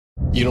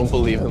You don't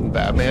believe in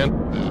Batman?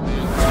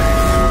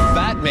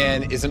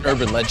 Batman is an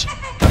urban legend.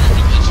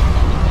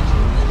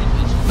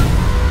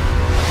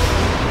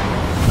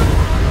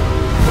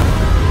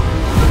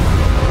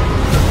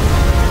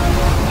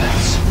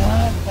 That's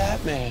not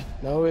Batman.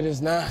 No, it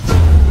is not.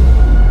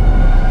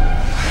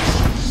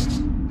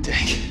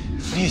 Dick,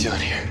 what are you doing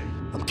here?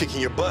 I'm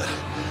kicking your butt.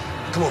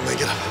 Come on, man,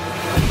 get up.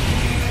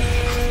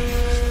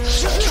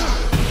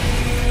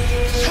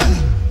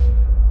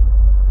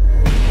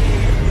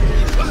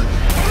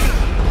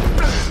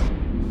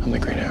 I'm the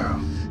Green Arrow.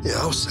 Yeah,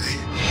 I'll say.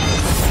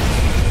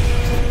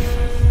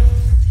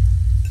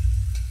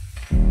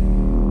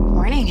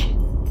 Morning.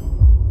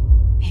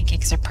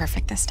 Pancakes are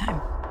perfect this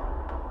time.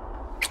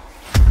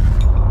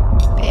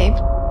 Babe,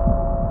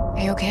 are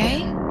you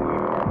okay?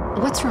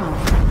 What's wrong?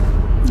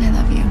 I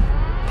love you,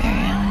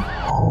 Barry Allen.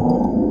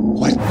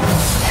 What?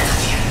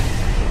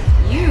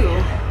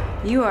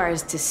 You are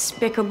as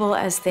despicable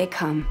as they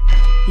come.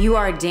 You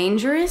are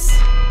dangerous,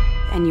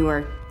 and you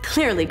are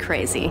clearly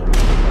crazy.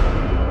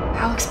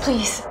 Alex,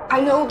 please. I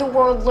know the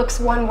world looks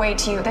one way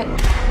to you, that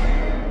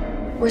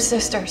we're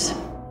sisters.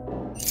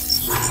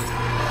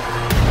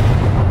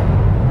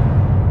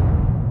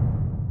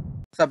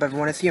 What's up,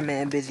 everyone? It's your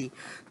man, Busy.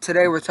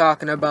 Today we're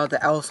talking about the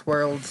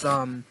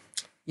ElseWorlds,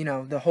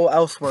 the whole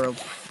ElseWorlds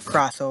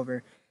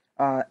crossover.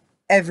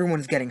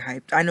 Everyone's getting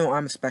hyped. I know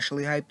I'm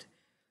especially hyped,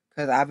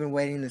 because I've been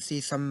waiting to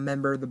see some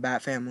member of the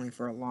Bat family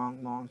for a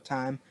long, long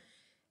time.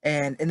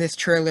 And in this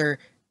trailer,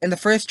 in the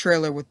first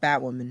trailer with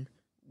Batwoman,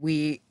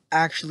 we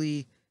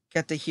actually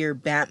get to hear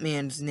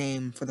Batman's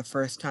name for the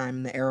first time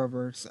in the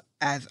Arrowverse,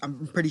 as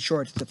I'm pretty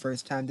sure it's the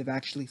first time they've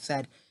actually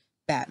said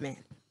Batman.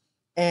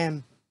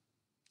 And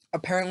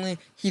apparently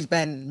he's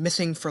been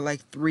missing for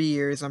like 3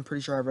 years. I'm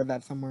pretty sure I read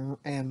that somewhere.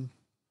 And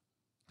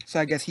so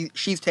I guess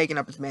she's taking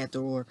up his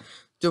mantle or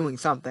doing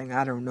something.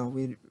 I don't know.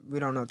 We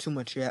don't know too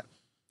much yet.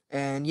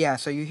 And yeah,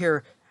 so you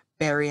hear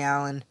Barry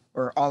Allen,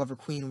 or Oliver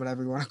Queen,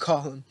 whatever you want to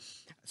call him,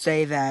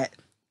 say that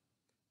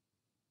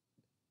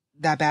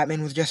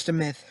Batman was just a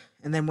myth.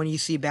 And then when you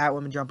see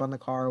Batwoman jump on the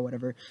car or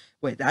whatever,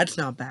 wait, that's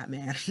not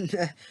Batman.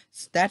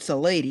 That's a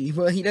lady.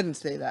 Well, he doesn't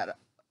say that,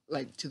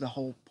 like, to the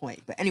whole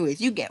point. But anyways,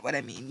 you get what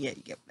I mean. Yeah,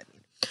 you get what I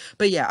mean.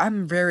 But yeah,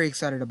 I'm very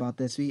excited about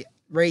this.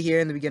 Right here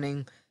in the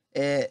beginning,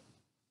 it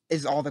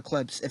is all the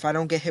clips. If I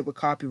don't get hit with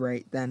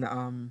copyright, then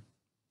I'm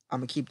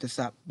gonna keep this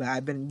up.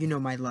 But you know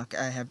my luck.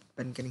 I have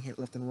been getting hit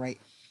left and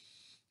right.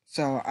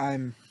 So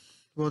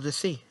we'll just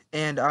see.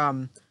 And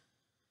I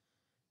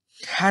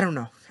don't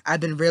know. I've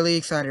been really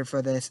excited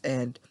for this,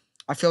 and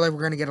I feel like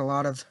we're gonna get a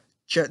lot of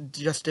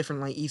just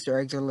different like Easter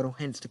eggs or little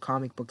hints to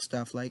comic book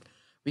stuff. Like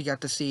we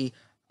got to see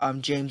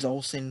James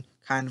Olsen,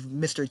 kind of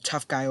Mr.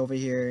 Tough Guy over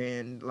here,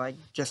 and like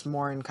just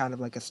more in kind of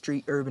like a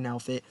street urban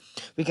outfit.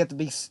 We get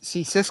to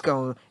see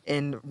Cisco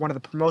in one of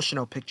the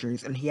promotional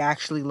pictures, and he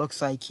actually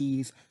looks like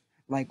he's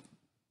like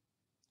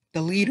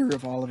the leader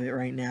of all of it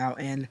right now.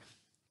 And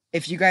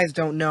if you guys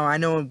don't know, I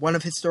know in one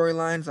of his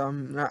storylines,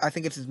 I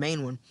think it's his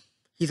main one,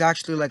 he's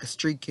actually like a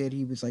street kid.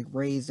 He was like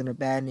raised in a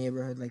bad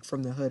neighborhood, like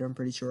from the hood, I'm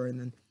pretty sure. And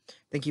then I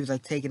think he was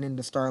like taken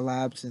into Star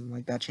Labs, and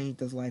like that changed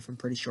his life, I'm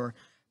pretty sure.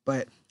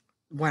 But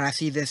when I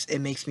see this, it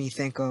makes me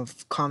think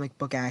of comic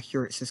book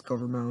accurate Cisco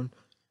Ramon,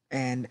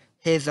 and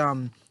his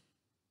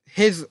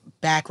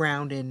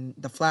background in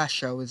the Flash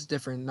show is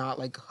different, not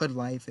like hood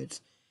life.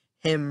 It's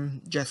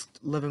him just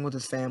living with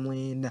his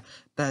family, and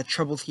the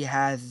troubles he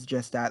has is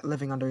just that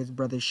living under his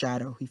brother's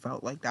shadow. He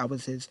felt like that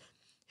was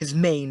his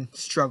main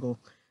struggle.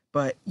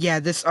 But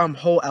yeah, this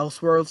whole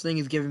Elseworlds thing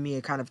is giving me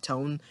a kind of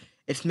tone.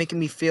 It's making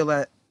me feel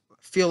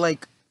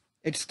like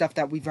it's stuff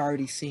that we've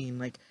already seen,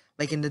 like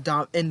in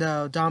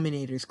the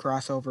Dominators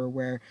crossover,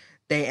 where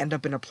they end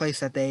up in a place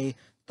that they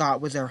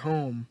thought was their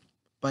home,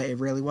 but it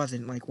really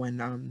wasn't. Like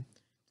when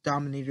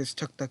Dominators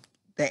took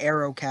the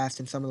Arrow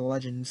cast and some of the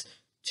Legends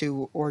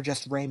to, or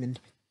just Raymond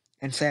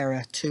and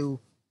Sarah, to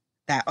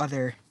that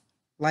other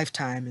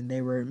lifetime, and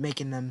they were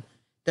making them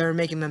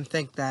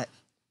think that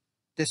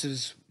this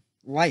is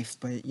life,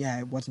 but yeah,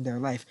 it wasn't their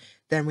life.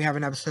 Then we have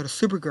an episode of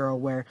Supergirl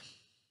where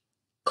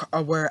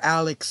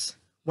Alex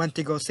went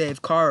to go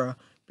save Kara,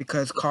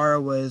 because Kara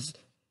was,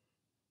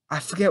 I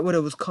forget what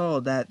it was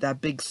called,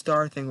 that big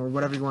star thing, or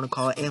whatever you want to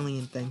call it,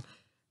 alien thing,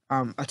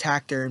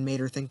 attacked her and made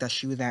her think that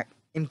she was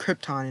in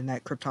Krypton, and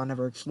that Krypton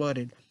never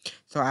exploded.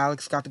 So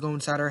Alex got to go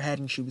inside her head,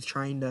 and she was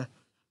trying to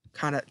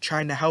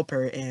help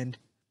her, and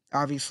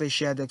obviously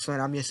she had to explain,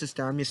 I'm your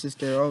sister,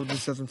 oh,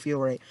 this doesn't feel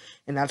right.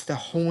 And that's the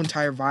whole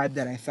entire vibe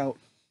that I felt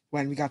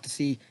when we got to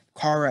see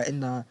Kara in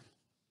the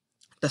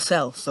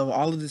cell. So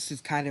all of this is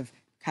kind of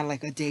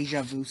like a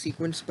deja vu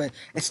sequence, but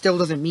it still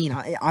doesn't mean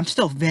I'm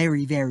still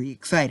very, very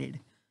excited.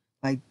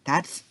 Like,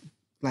 that's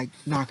like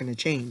not gonna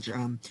change.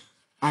 I'm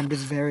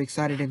just very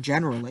excited in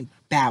general. Like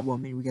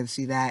Batwoman, we get to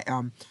see that.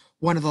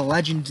 One of the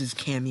Legends is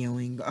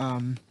cameoing.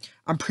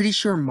 I'm pretty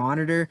sure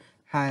Monitor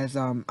has.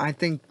 I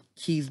think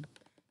he's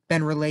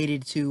been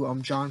related to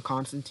John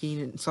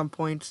Constantine at some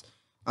points.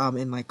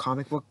 In like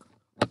comic book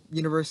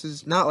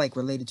universes, not like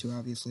related to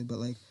obviously, but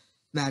like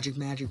magic,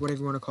 whatever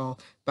you want to call.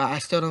 But I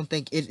still don't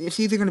think it's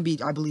either going to be,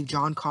 I believe,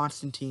 John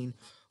Constantine,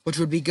 which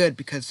would be good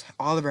because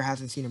Oliver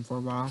hasn't seen him for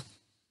a while,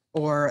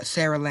 or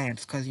Sarah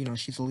Lance because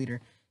she's a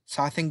leader.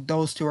 So I think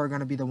those two are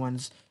going to be the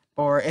ones,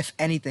 or if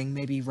anything,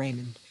 maybe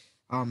Raymond,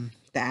 the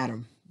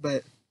Atom.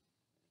 But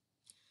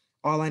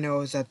all I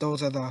know is that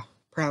those are the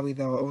probably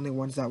the only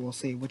ones that we'll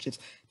see, which is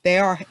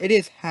it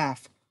is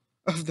half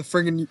of the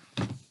friggin'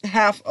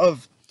 half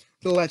of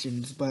the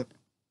Legends, but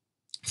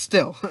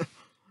still.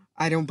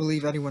 I don't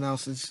believe anyone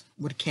else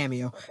would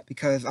cameo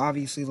because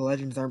obviously the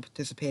Legends aren't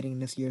participating in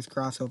this year's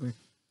crossover.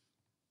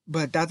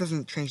 But that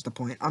doesn't change the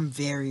point. I'm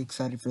very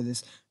excited for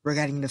this. We're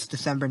getting this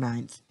December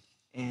 9th.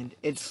 And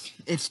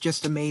it's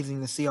just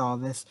amazing to see all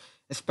this.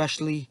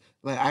 Especially,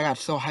 like, I got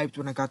so hyped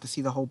when I got to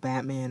see the whole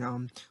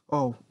Batman,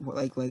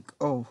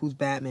 who's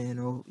Batman?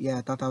 Oh, yeah,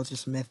 I thought that was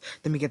just a myth.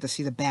 Then we get to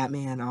see the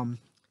Batman,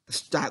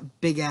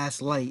 that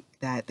big-ass light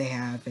that they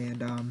have.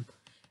 And,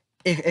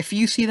 if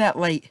you see that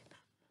light,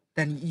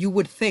 then you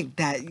would think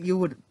that you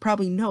would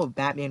probably know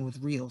Batman was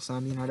real. So, I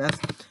mean,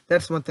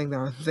 that's one thing that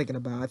I was thinking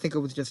about. I think it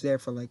was just there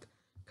for, like,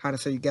 kind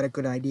of so you get a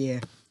good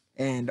idea.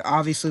 And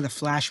obviously the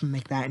Flash will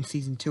make that in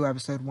Season 2,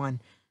 Episode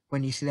 1,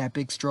 when you see that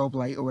big strobe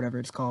light or whatever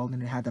it's called,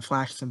 and it had the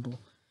Flash symbol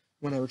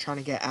when they were trying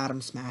to get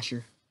Atom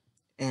Smasher.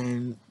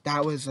 And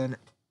that was an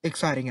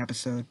exciting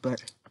episode,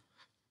 but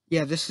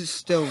yeah, this is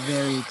still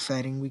very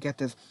exciting. We're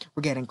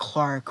getting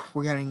Clark,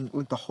 we're getting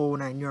like the whole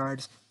 9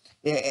 yards.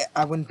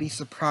 I wouldn't be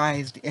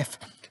surprised if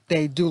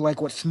they do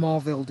like what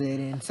Smallville did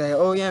and say,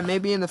 oh yeah,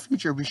 maybe in the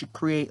future we should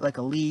create like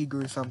a league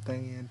or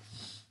something, and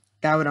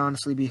that would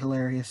honestly be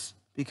hilarious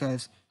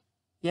because,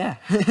 yeah.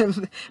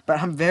 But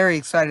I'm very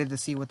excited to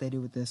see what they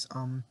do with this.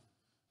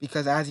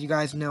 Because as you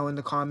guys know in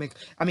the comic,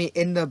 I mean,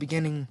 in the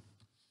beginning,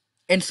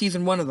 in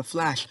Season 1 of The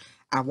Flash,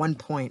 at one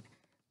point,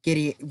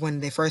 when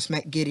they first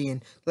met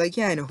Gideon, like,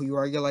 yeah, I know who you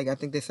are. You're like, I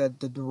think they said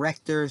the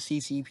director of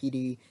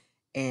CCPD,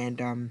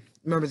 and,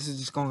 remember, this is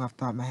just going off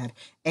the top of my head,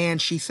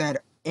 and she said,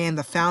 and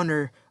the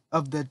founder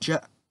of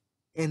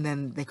and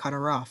then they cut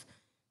her off.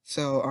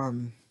 So,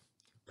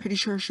 pretty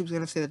sure she was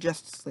gonna say the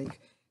Justice League.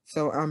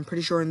 So I'm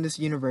pretty sure in this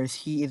universe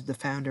he is the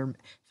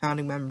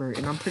founding member,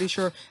 and I'm pretty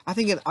sure I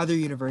think in other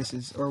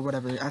universes or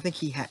whatever, I think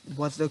he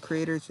was the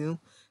creator too.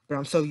 But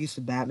I'm so used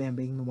to Batman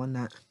being the one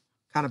that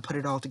kind of put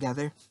it all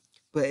together.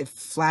 But if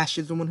Flash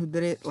is the one who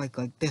did it, like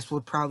this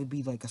would probably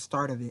be like a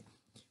start of it,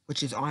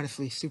 which is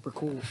honestly super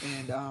cool.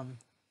 And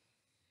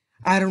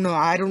I don't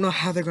know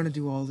how they're gonna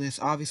do all this.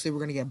 Obviously, we're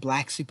gonna get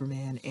Black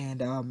Superman,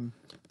 and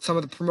some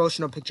of the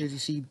promotional pictures you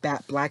see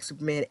Black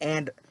Superman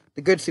and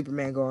the good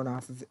Superman going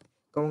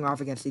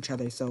off against each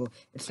other. So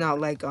it's not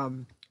like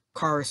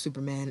Kara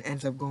Superman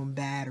ends up going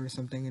bad or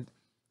something. It's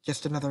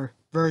just another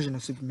version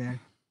of Superman.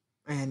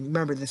 And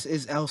remember, this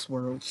is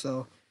ElseWorlds,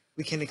 so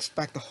we can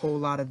expect a whole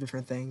lot of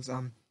different things.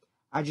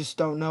 I just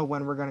don't know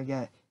when we're gonna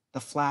get the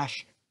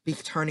Flash be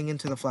turning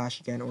into the Flash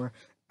again, or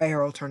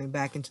Arrow turning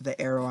back into the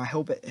Arrow. I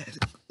hope it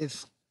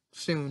is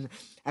soon.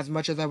 As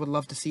much as I would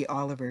love to see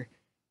Oliver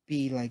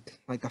be like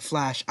a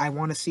Flash, I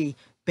want to see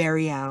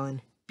Barry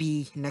Allen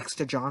be next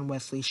to John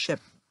Wesley's ship,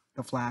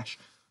 the Flash,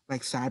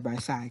 like side by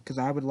side, because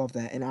I would love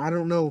that. And I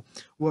don't know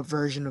what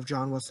version of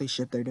John Wesley's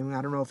ship they're doing.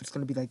 I don't know if it's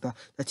going to be like the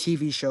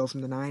TV show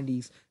from the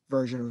 90s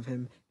version of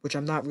him, which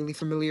I'm not really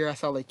familiar. I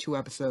saw like 2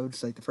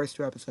 episodes, like the first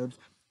 2 episodes,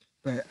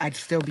 but I'd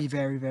still be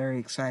very, very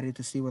excited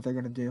to see what they're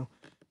going to do.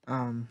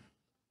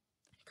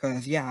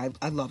 Because, yeah,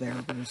 I love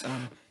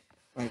Arrowverse.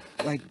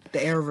 Like the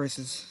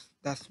Arrowverse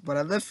that's what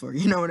I live for,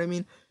 you know what I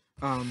mean?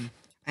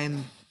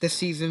 And this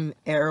season,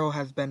 Arrow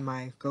has been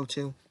my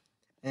go-to,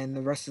 and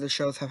the rest of the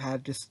shows have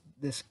had just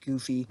this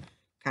goofy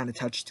kind of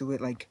touch to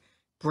it. Like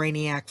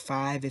Brainiac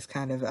 5 is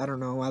kind of, I don't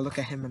know, I look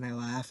at him and I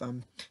laugh.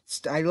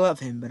 I love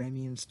him, but I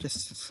mean, it's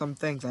just some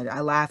things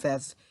I laugh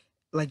as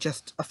like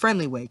just a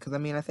friendly way, because I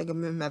mean, I think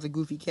of him as a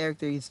goofy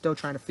character. He's still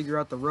trying to figure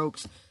out the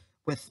ropes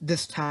with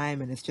this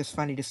time, and it's just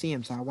funny to see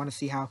him. So I want to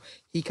see how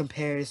he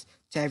compares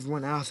to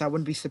everyone else. I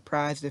wouldn't be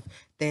surprised if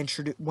they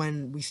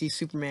when we see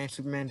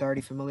Superman's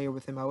already familiar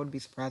with him. I wouldn't be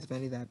surprised if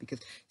any of that, because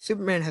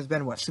Superman has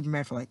been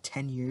Superman for like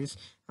 10 years.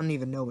 I don't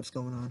even know what's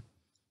going on.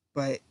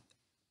 But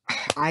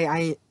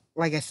I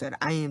like I said,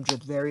 I am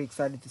just very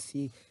excited to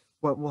see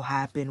what will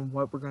happen,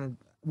 what we're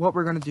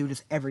gonna do,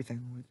 just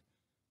everything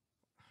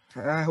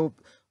with. I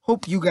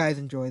hope you guys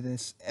enjoy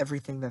this,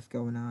 everything that's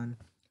going on.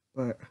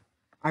 But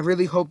I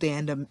really hope they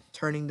end up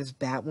turning this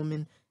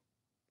Batwoman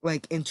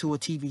like into a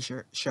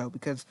TV show,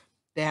 because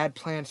they had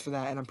plans for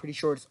that, and I'm pretty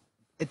sure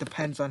it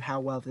depends on how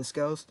well this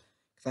goes.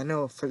 Because I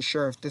know for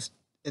sure if this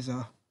is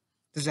a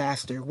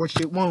disaster, which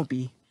it won't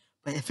be,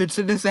 but if it's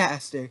a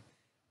disaster,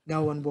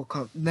 no one will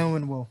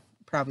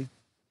probably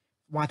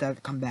want that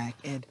to come back.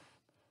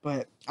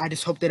 But I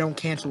just hope they don't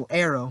cancel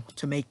Arrow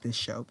to make this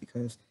show,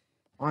 because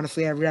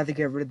honestly, I'd rather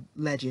get rid of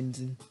Legends.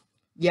 And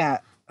yeah,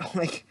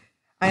 like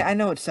I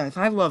know it sucks.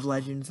 I love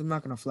Legends. I'm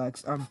not gonna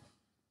flex.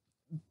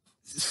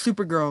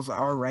 Supergirl's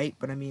alright,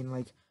 but I mean,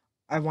 like,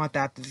 I want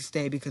that to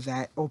stay, because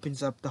that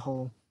opens up the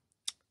whole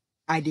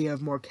idea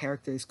of more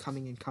characters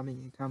coming and coming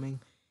and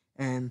coming.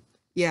 And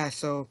yeah,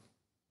 so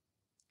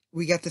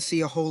we get to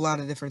see a whole lot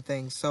of different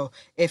things. So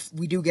if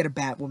we do get a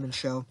Batwoman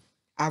show,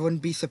 I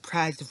wouldn't be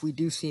surprised if we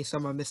do see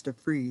some of Mr.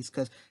 Freeze,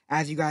 because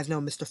as you guys know,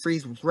 Mr.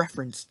 Freeze was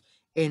referenced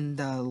in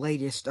the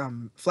latest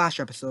Flash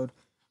episode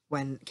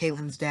when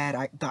Caitlin's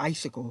dad, the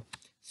Icicle,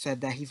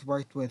 said that he's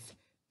worked with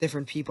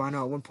different people. I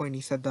know at one point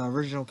he said the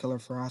original Killer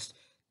Frost.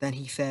 Then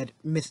he said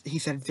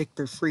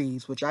Victor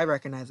Freeze, which I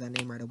recognize that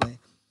name right away,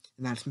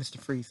 and that's Mr.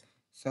 Freeze.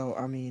 So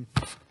I mean,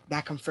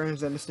 that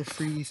confirms that Mr.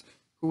 Freeze,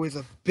 who is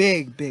a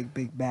big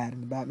bad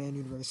in the Batman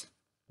universe,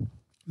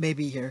 may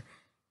be here.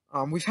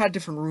 We've had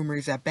different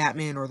rumors that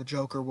Batman or the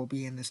Joker will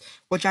be in this,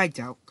 which I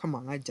doubt. Come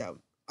on, I doubt.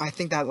 I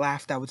think that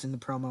laugh that was in the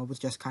promo was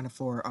just kind of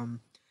for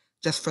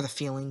just for the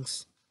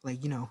feelings.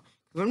 Like, you know,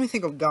 when we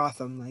think of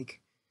Gotham, like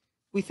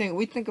we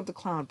think of the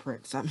Clown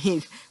Prince. I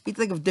mean, we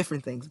think of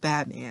different things,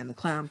 Batman, the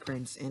Clown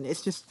Prince, and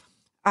it's just,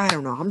 I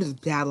don't know. I'm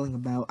just battling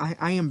about.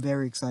 I am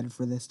very excited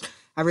for this.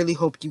 I really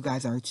hope you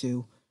guys are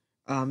too.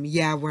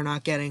 Yeah, we're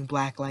not getting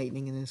Black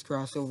Lightning in this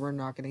crossover. We're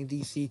not getting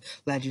DC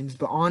Legends,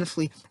 but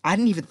honestly, I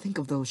didn't even think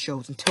of those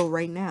shows until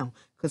right now.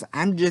 Cause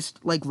I'm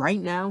just like right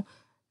now,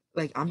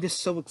 like I'm just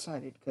so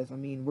excited. Cause I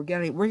mean, we're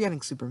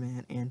getting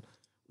Superman, and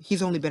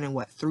he's only been in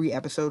what 4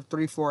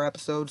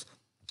 episodes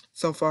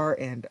so far,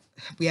 and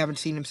we haven't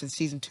seen him since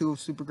season 2 of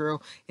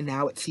Supergirl, and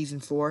now it's season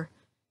 4.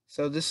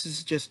 So this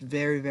is just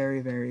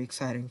very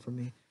exciting for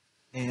me,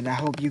 and I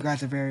hope you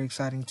guys are very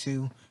exciting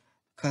too.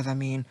 Because I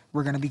mean,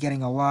 we're gonna be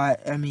getting a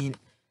lot. I mean,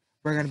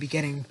 we're gonna be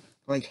getting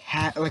like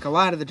a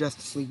lot of the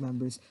Justice League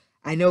members.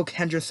 I know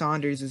Kendra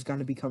Saunders is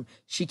gonna become.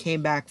 She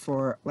came back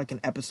for like an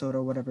episode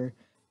or whatever,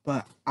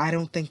 but I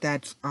don't think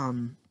that's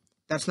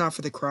not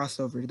for the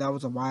crossover. That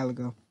was a while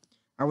ago.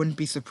 I wouldn't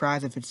be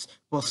surprised if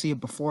we'll see it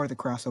before the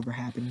crossover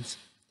happens.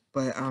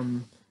 But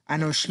I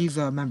know she's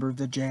a member of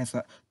the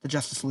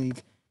Justice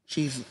League.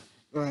 She's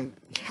like,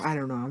 I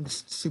don't know. I'm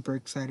just super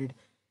excited.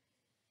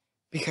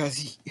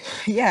 Because,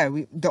 yeah,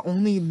 the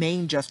only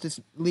main Justice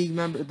League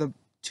member, the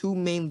 2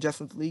 main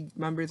Justice League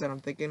members that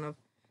I'm thinking of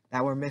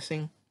that we're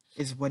missing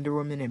is Wonder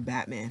Woman and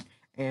Batman.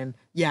 And,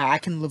 yeah, I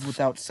can live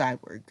without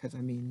Cyborg, because,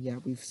 I mean, yeah,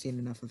 we've seen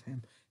enough of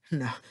him.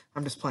 No,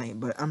 I'm just playing,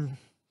 but I'm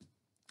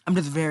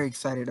just very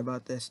excited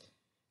about this.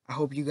 I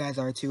hope you guys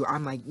are too.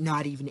 I'm, like,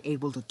 not even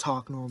able to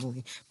talk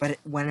normally, but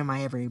when am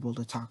I ever able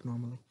to talk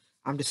normally?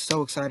 I'm just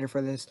so excited for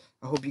this.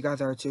 I hope you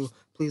guys are too.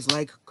 Please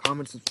like,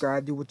 comment,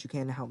 subscribe, do what you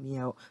can to help me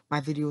out.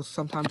 My videos,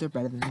 sometimes they're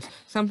better than this.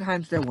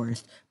 Sometimes they're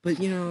worse. But,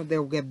 you know,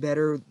 they'll get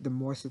better the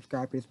more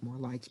subscribers, more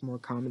likes, more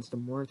comments, the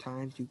more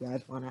times you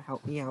guys want to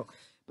help me out.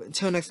 But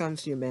until next time,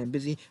 see you, man.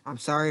 Busy. I'm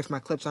sorry if my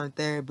clips aren't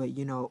there, but,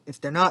 you know,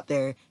 if they're not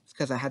there, it's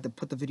because I had to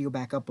put the video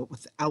back up, but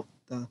without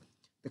the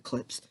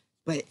clips.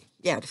 But,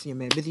 yeah, just see you,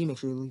 man. Busy. Make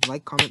sure you leave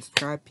like, comment,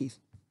 subscribe. Peace.